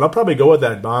time around. I'll probably go with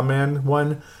that Bomb Man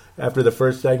one after the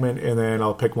first segment, and then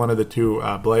I'll pick one of the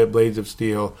 2, Blades of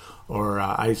Steel or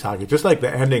Ice Hockey. Just like the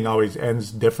ending always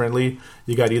ends differently.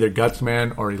 You got either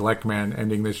Gutsman or Elect Man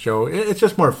ending this show. It's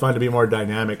just more fun to be more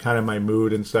dynamic, kind of my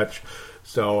mood and such.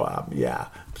 So, yeah,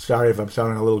 sorry if I'm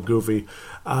sounding a little goofy.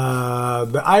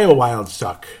 The Iowa Wild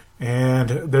suck. And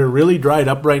they're really dried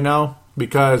up right now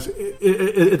because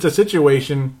it's a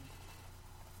situation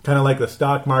kind of like the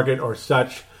stock market or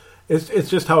such. It's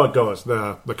just how it goes.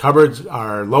 The cupboards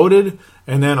are loaded,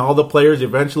 and then all the players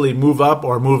eventually move up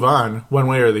or move on one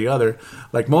way or the other.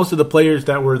 Like most of the players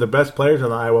that were the best players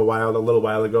on the Iowa Wild a little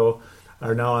while ago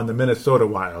are now on the Minnesota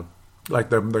Wild,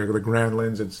 like the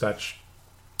Granlunds and such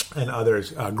and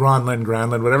others.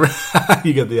 Granlund, whatever.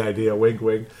 You get the idea. Wink,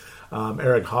 wink.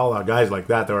 Eric Halla, guys like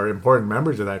that are important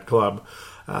members of that club.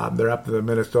 They're up to the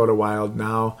Minnesota Wild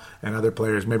now, and other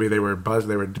players, maybe they were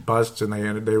busts, and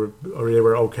they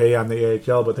were okay on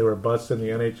the AHL, but they were busts in the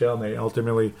NHL, and they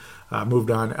ultimately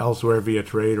moved on elsewhere via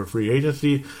trade or free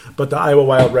agency. But the Iowa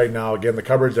Wild right now, again, the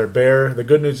cupboards are bare. The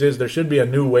good news is there should be a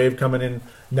new wave coming in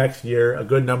next year. A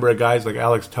good number of guys like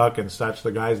Alex Tuck and such,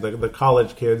 the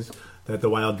college kids that the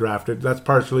Wild drafted. That's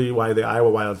partially why the Iowa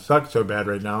Wild suck so bad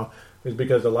right now, is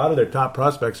because a lot of their top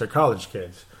prospects are college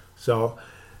kids. So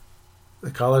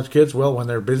the college kids, well, when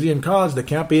they're busy in college, they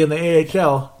can't be in the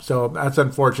AHL. So that's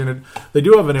unfortunate. They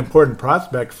do have an important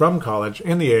prospect from college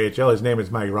in the AHL. His name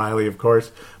is Mike Riley, of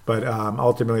course. But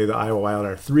ultimately, the Iowa Wild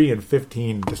are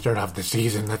 3-15 to start off the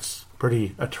season. That's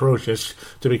pretty atrocious,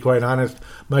 to be quite honest.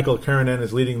 Michael Keranen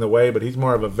is leading the way, but he's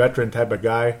more of a veteran type of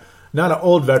guy. Not an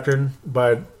old veteran,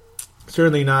 but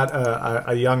certainly not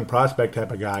a young prospect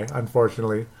type of guy,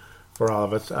 unfortunately, for all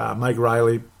of us. Mike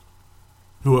Riley,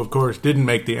 who, of course, didn't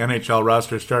make the NHL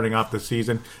roster starting off the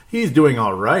season. He's doing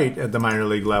all right at the minor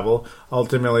league level.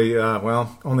 Ultimately,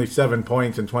 only 7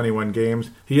 points in 21 games.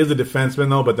 He is a defenseman,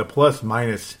 though, but the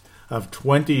plus-minus of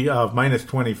minus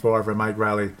 24 for Mike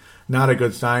Riley, not a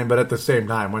good sign. But at the same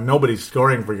time, when nobody's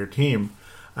scoring for your team,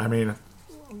 I mean,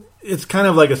 it's kind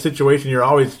of like a situation you're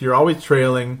always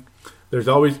trailing. There's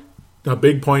always a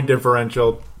big point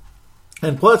differential.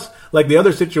 And plus, like the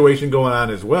other situation going on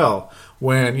as well,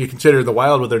 when you consider the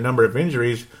Wild with their number of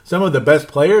injuries, some of the best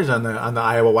players on the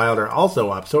Iowa Wild are also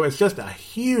up. So it's just a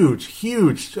huge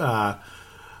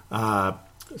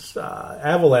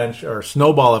avalanche or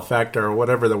snowball effect or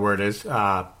whatever the word is,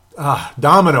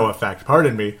 domino effect,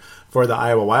 pardon me, for the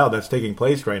Iowa Wild that's taking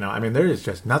place right now. I mean, there is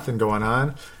just nothing going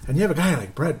on. And you have a guy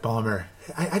like Brett Ballmer.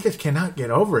 I just cannot get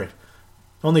over it.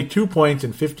 Only 2 points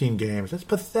in 15 games. That's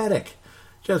pathetic.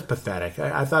 Just pathetic.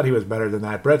 I thought he was better than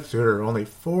that. Brett Suter, only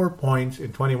 4 points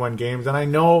in 21 games. And I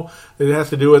know that it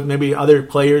has to do with maybe other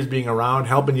players being around,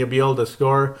 helping you be able to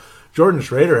score. Jordan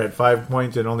Schrader had 5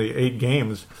 points in only 8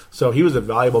 games. So he was a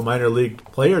valuable minor league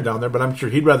player down there, but I'm sure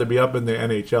he'd rather be up in the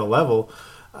NHL level.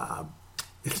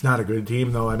 It's not a good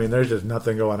team, though. I mean, there's just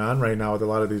nothing going on right now with a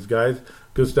lot of these guys.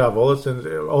 Gustav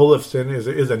Olofsson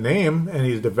is a name, and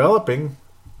he's developing,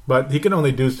 but he can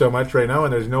only do so much right now,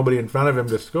 and there's nobody in front of him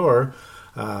to score.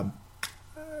 It's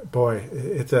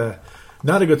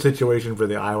not a good situation for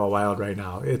the Iowa Wild right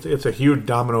now. It's a huge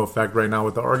domino effect right now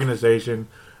with the organization,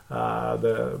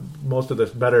 most of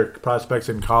the better prospects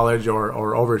in college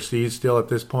or overseas still at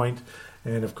this point,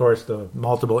 and of course the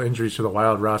multiple injuries to the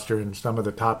Wild roster and some of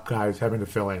the top guys having to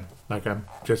fill in. Like I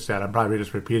just said, I'm probably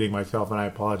just repeating myself, and I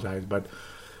apologize, but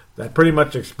that pretty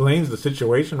much explains the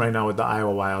situation right now with the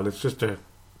Iowa Wild. It's just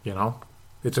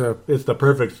it's the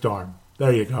perfect storm.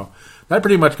 There you go. That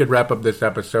pretty much could wrap up this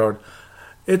episode.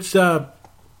 It's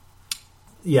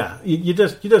you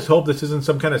just hope this isn't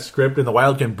some kind of script, and the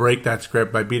Wild can break that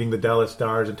script by beating the Dallas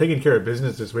Stars and taking care of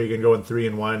business this week and going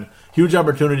 3-1. Huge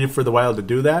opportunity for the Wild to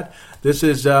do that. This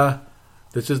is the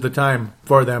time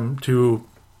for them to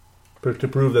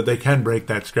prove that they can break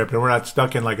that script, and we're not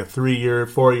stuck in like a 3-year,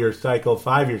 4-year cycle,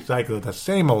 5-year cycle, the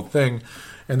same old thing.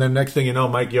 And then next thing you know,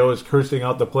 Mike Yeo is cursing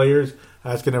out the players,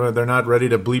 asking them if they're not ready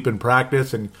to bleep in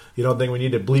practice, and you don't think we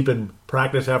need to bleep in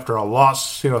practice after a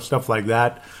loss, stuff like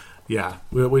that. Yeah,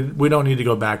 we don't need to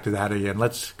go back to that again.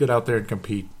 Let's get out there and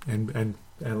compete, and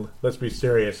let's be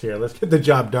serious here. Let's get the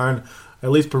job done.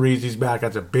 At least Parise's back.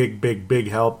 That's a big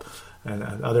help,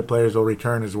 and other players will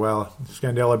return as well.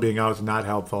 Scandella being out is not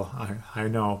helpful. I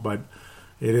know, but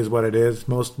it is what it is.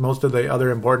 Most of the other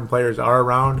important players are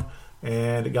around.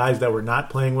 And guys that were not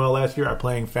playing well last year are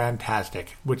playing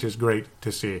fantastic, which is great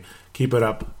to see. Keep it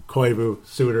up, Koivu,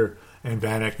 Suter, and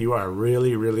Vanek. You are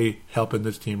really, really helping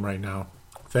this team right now.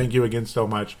 Thank you again so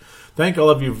much. Thank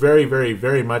all of you very, very,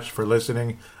 very much for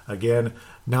listening. Again,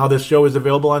 now this show is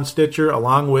available on Stitcher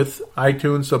along with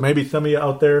iTunes. So maybe some of you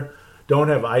out there don't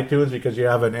have iTunes because you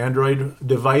have an Android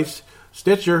device.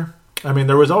 Stitcher, I mean,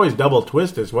 there was always Double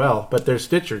Twist as well, but there's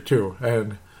Stitcher too.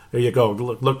 And there you go.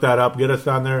 Look that up. Get us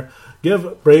on there.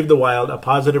 Give Brave the Wild a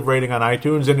positive rating on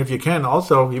iTunes, and if you can,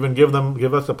 also even give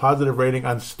us a positive rating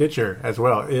on Stitcher as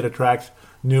well. It attracts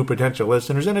new potential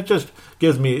listeners, and it just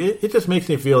makes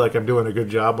me feel like I'm doing a good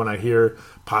job when I hear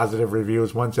positive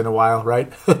reviews once in a while,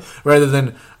 right? rather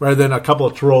than a couple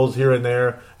of trolls here and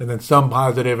there, and then some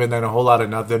positive, and then a whole lot of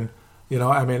nothing.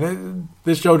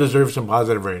 This show deserves some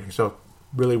positive ratings, so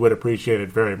really would appreciate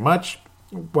it very much.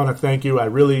 Want to thank you. I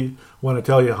really want to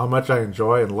tell you how much I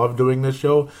enjoy and love doing this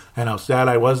show, and how sad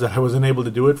I was that I wasn't able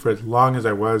to do it for as long as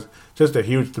I was. Just a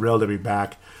huge thrill to be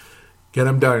back. Get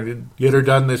her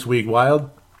done this week, Wild.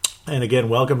 And again,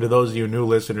 welcome to those of you new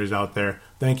listeners out there.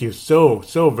 Thank you so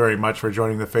very much for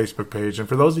joining the Facebook page. And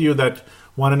for those of you that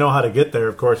want to know how to get there,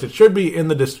 of course, it should be in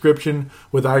the description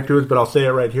with iTunes, but I'll say it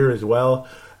right here as well.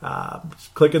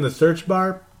 Click in the search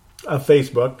bar of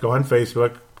Facebook. Go on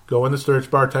Facebook. Go in the search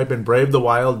bar. Type in Brave the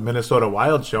Wild, Minnesota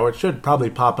Wild Show. It should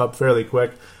probably pop up fairly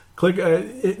quick. Click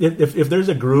if there's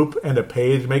a group and a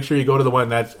page, make sure you go to the one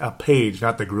that's a page,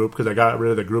 not the group, because I got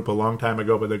rid of the group a long time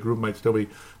ago, but the group might still be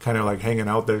kind of like hanging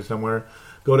out there somewhere.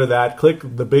 Go to that, click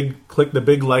the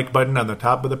big like button on the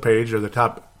top of the page or the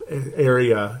top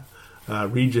area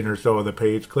region or so of the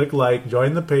page. Click like,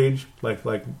 join the page like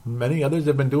many others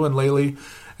have been doing lately.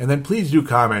 And then please do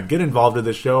comment, get involved with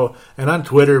the show. And on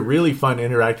Twitter, really fun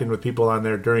interacting with people on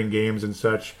there during games and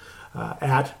such.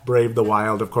 At Brave the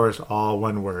Wild, of course, all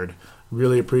one word.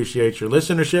 Really appreciate your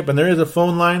listenership. And there is a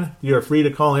phone line. You are free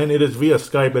to call in. It is via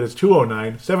Skype. It is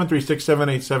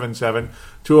 209-736-7877.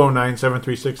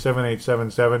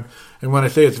 209-736-7877. And when I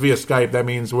say it's via Skype, that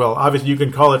means, well, obviously you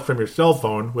can call it from your cell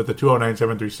phone with the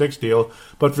 209-736 deal.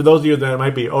 But for those of you that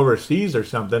might be overseas or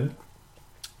something,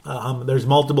 there's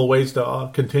multiple ways to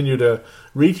continue to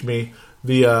reach me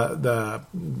via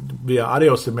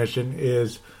audio submission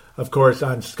is, of course,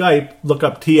 on Skype, look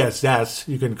up TSS.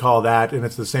 You can call that, and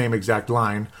it's the same exact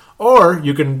line. Or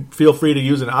you can feel free to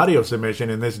use an audio submission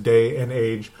in this day and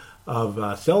age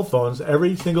of cell phones.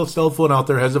 Every single cell phone out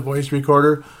there has a voice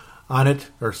recorder on it,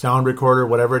 or sound recorder,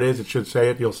 whatever it is. It should say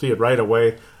it. You'll see it right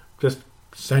away. Just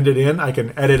send it in. I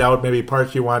can edit out maybe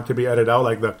parts you want to be edited out,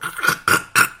 like the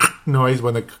noise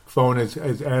when the phone is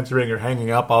answering or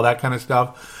hanging up, all that kind of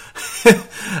stuff.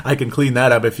 I can clean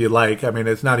that up if you like. I mean,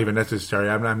 it's not even necessary.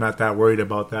 I'm not that worried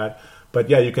about that. But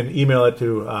yeah, you can email it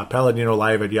to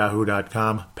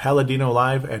paladinolive@yahoo.com,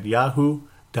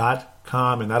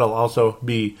 paladinolive@yahoo.com, and that'll also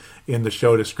be in the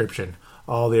show description.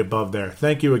 All the above there.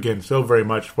 Thank you again so very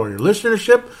much for your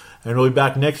listenership, and we'll be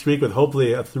back next week with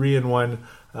hopefully a 3-in-1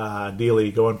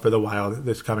 dealie going for the Wild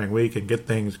this coming week, and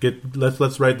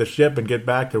let's right the ship and get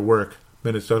back to work.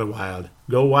 Minnesota Wild.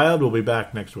 Go Wild. We'll be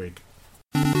back next week.